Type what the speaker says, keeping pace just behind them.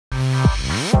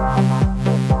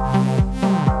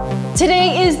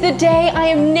the day. I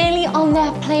am nearly on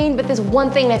that plane, but there's one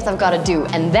thing left I've got to do,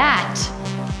 and that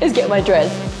is get my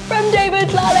dress from David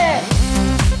Tlale.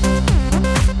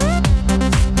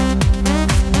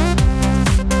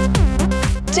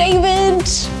 David!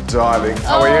 Darling,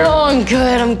 how are you? Oh, I'm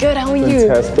good, how are you?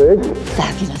 Fantastic.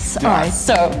 Fabulous. All right,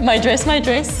 so my dress.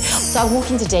 So I walk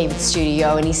into David's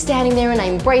studio and he's standing there and I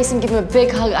embrace him, give him a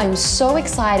big hug. I'm so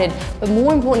excited, but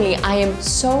more importantly, I am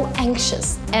so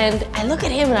anxious. And I look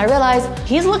at him and I realize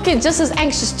he's looking just as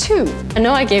anxious too. I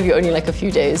know I gave you only like a few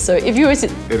days, so if you were to...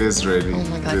 It is ready. Oh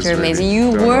my God, you're amazing.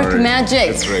 You work magic.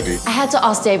 It's ready. I had to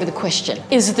ask David the question,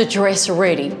 is the dress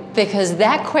ready? Because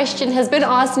that question has been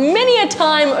asked many a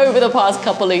time over the past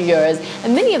couple of years.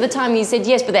 And many of the time he said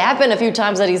yes, but there have been a few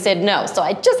times that he said no. So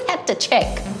I just had to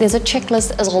check. There's a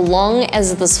checklist as long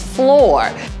as this floor.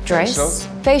 Dress,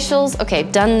 facials, okay,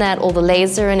 done that, all the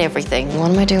laser and everything. What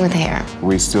am I doing with hair?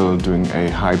 We're still doing a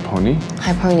high pony.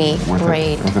 High pony,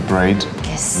 braid. With a braid.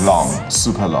 Yes. Long,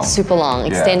 super long. Super long,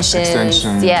 extensions.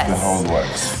 Extensions, yes. The whole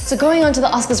works. So going onto the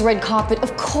Oscars red carpet,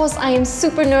 of course I am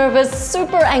super nervous,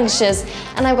 super anxious,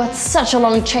 and I've got such a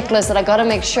long checklist that I gotta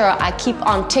make sure I keep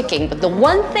on ticking. But the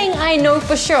one thing I know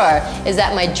for sure is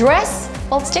that my dress,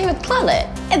 well, it's David Tlale.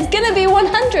 It's gonna be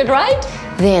 100, right?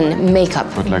 Then makeup.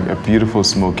 But like a beautiful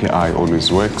smoky eye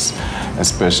always works,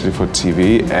 especially for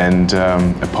TV, and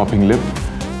a popping lip.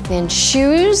 Then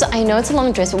shoes. I know it's a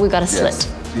long dress, but we got a slit.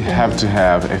 You have to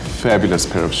have a fabulous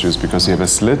pair of shoes because you have a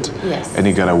slit, and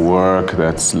you gotta work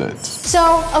that slit.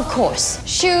 So, of course,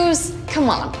 shoes, come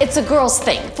on, it's a girl's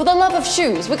thing. For the love of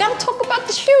shoes, we gotta talk about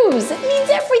the shoes. It means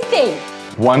everything.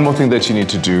 One more thing that you need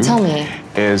to do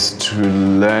is to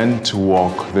learn to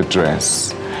walk the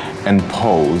dress and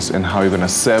pose, and how you're gonna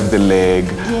serve the leg,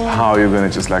 how you're gonna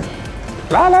just like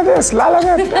Lalla this, Lalla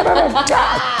that, da, da,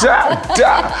 da, da,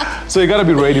 da. So you gotta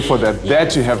be ready for that.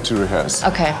 That you have to rehearse.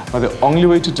 Okay. But the only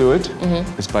way to do it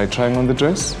is by trying on the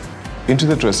dress, into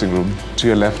the dressing room, to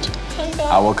your left.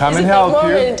 I will come and help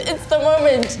you. It's the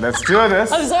moment. Let's do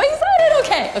this. I'm so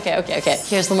excited. Okay.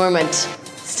 Here's the moment.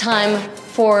 It's time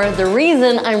for the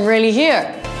reason I'm really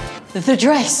here. The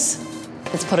dress.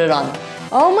 Let's put it on.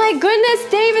 Oh my goodness,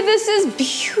 David, this is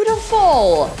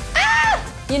beautiful. Ah!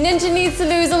 Your ninja needs to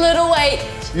lose a little weight.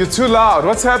 You're too loud.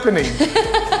 What's happening?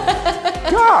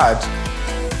 God.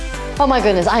 Oh my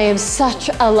goodness, I am such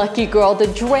a lucky girl. The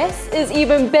dress is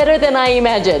even better than I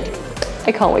imagined.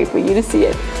 I can't wait for you to see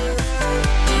it.